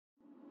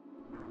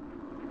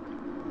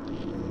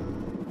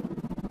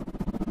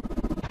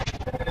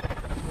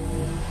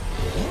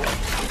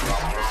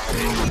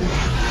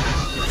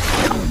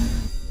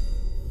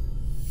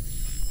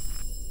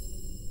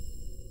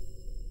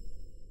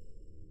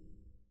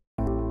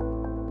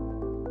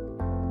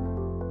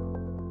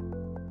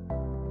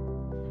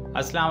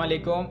Assalamu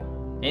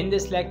alaikum. In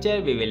this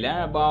lecture we will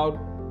learn about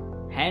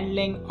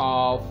handling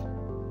of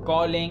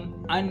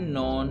calling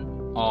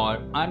unknown or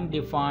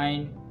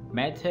undefined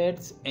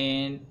methods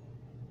in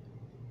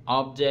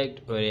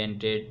object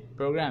oriented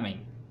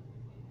programming.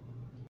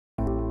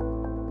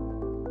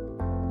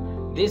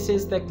 This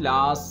is the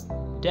class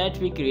that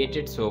we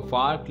created so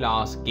far,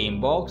 class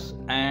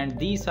GameBox, and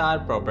these are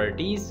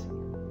properties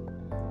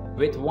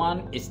with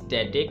one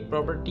static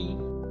property,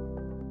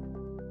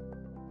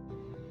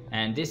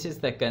 and this is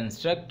the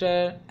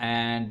constructor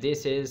and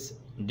this is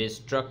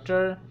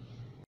destructor.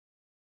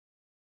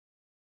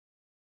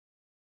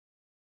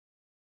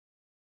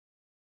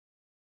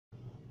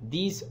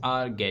 These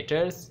are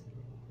getters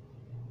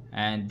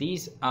and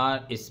these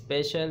are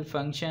special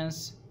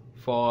functions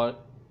for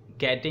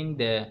getting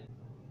the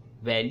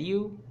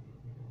value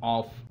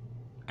of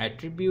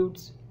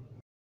attributes.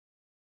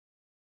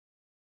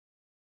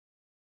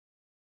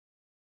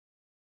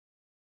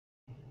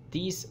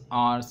 These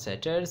are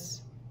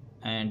setters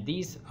and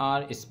these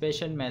are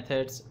special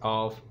methods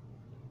of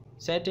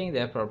setting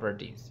their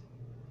properties.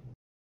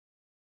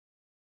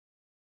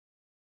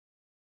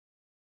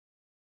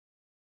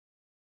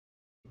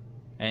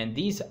 And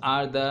these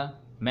are the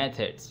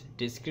methods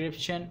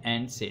description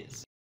and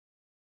sales.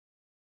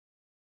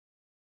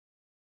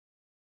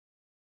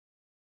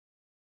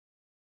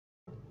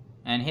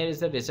 And here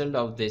is the result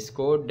of this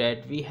code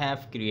that we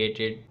have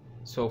created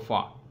so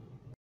far.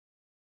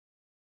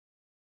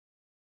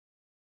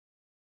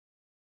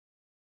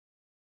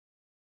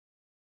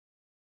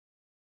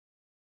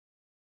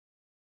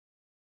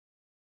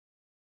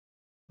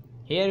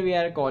 Here we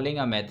are calling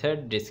a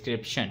method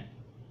description.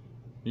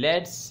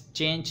 Let's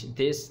change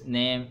this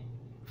name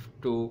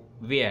to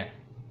where.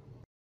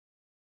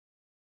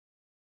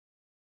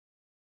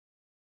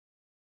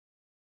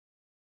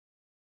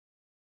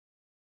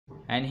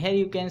 And here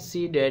you can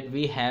see that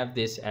we have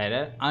this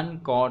error,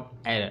 uncaught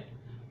error,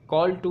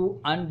 call to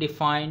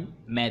undefined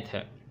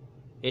method.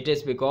 It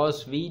is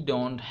because we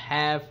don't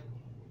have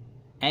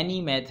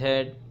any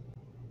method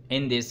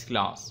in this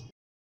class.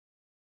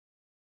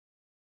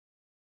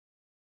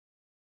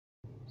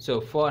 So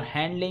for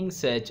handling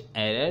such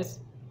errors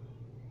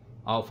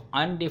of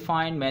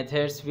undefined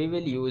methods, we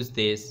will use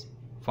this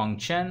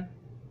function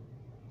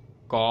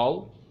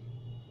call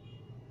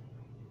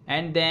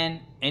and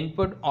then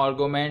input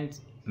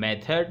arguments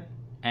method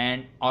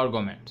and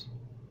arguments.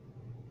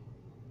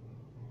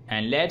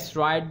 And let's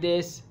write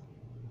this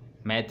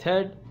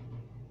method.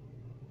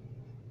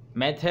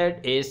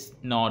 Method is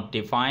not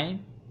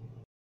defined.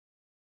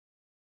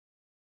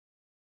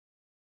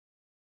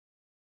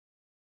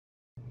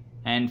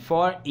 And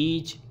for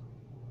each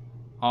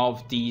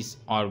of these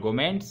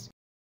arguments,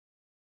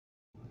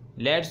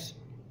 let's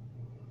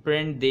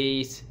print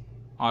these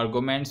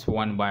arguments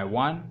one by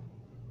one.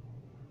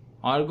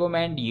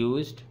 Argument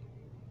used,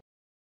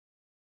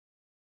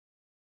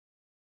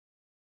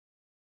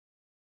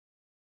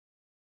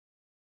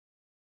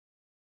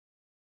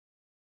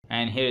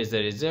 and here is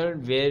the result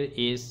where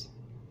is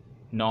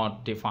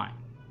not defined.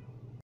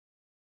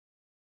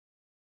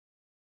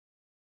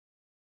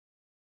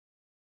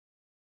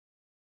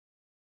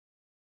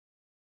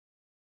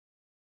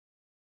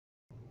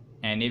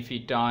 And if we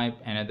type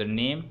another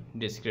name,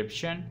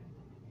 description,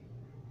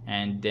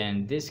 and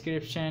then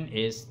description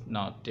is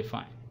not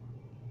defined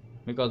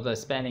because the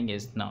spelling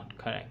is not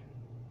correct.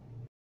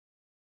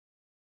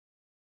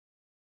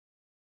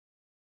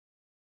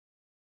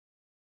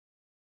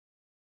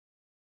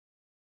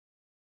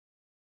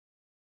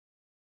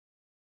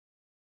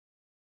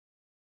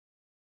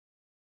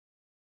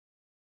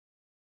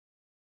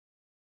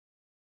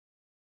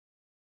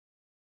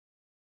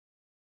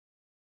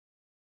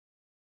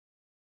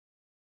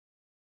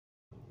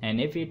 And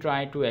if we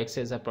try to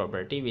access a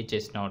property which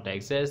is not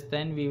accessed,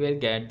 then we will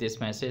get this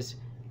message.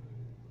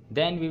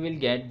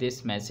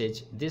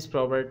 This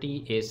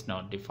property is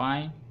not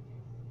defined.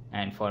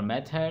 And for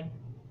method,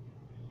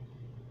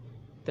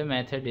 the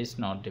method is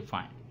not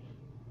defined.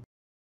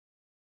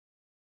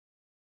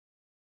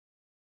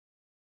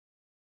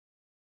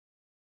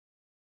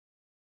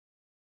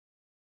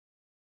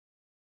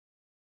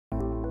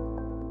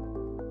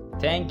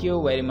 Thank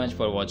you very much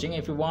for watching.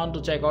 If you want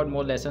to check out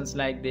more lessons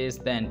like this,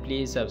 then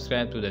please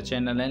subscribe to the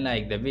channel and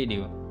like the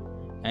video.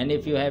 And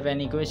if you have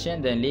any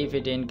question, then leave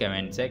it in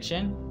comment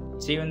section.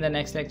 See you in the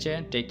next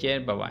lecture. Take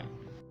care. Bye bye.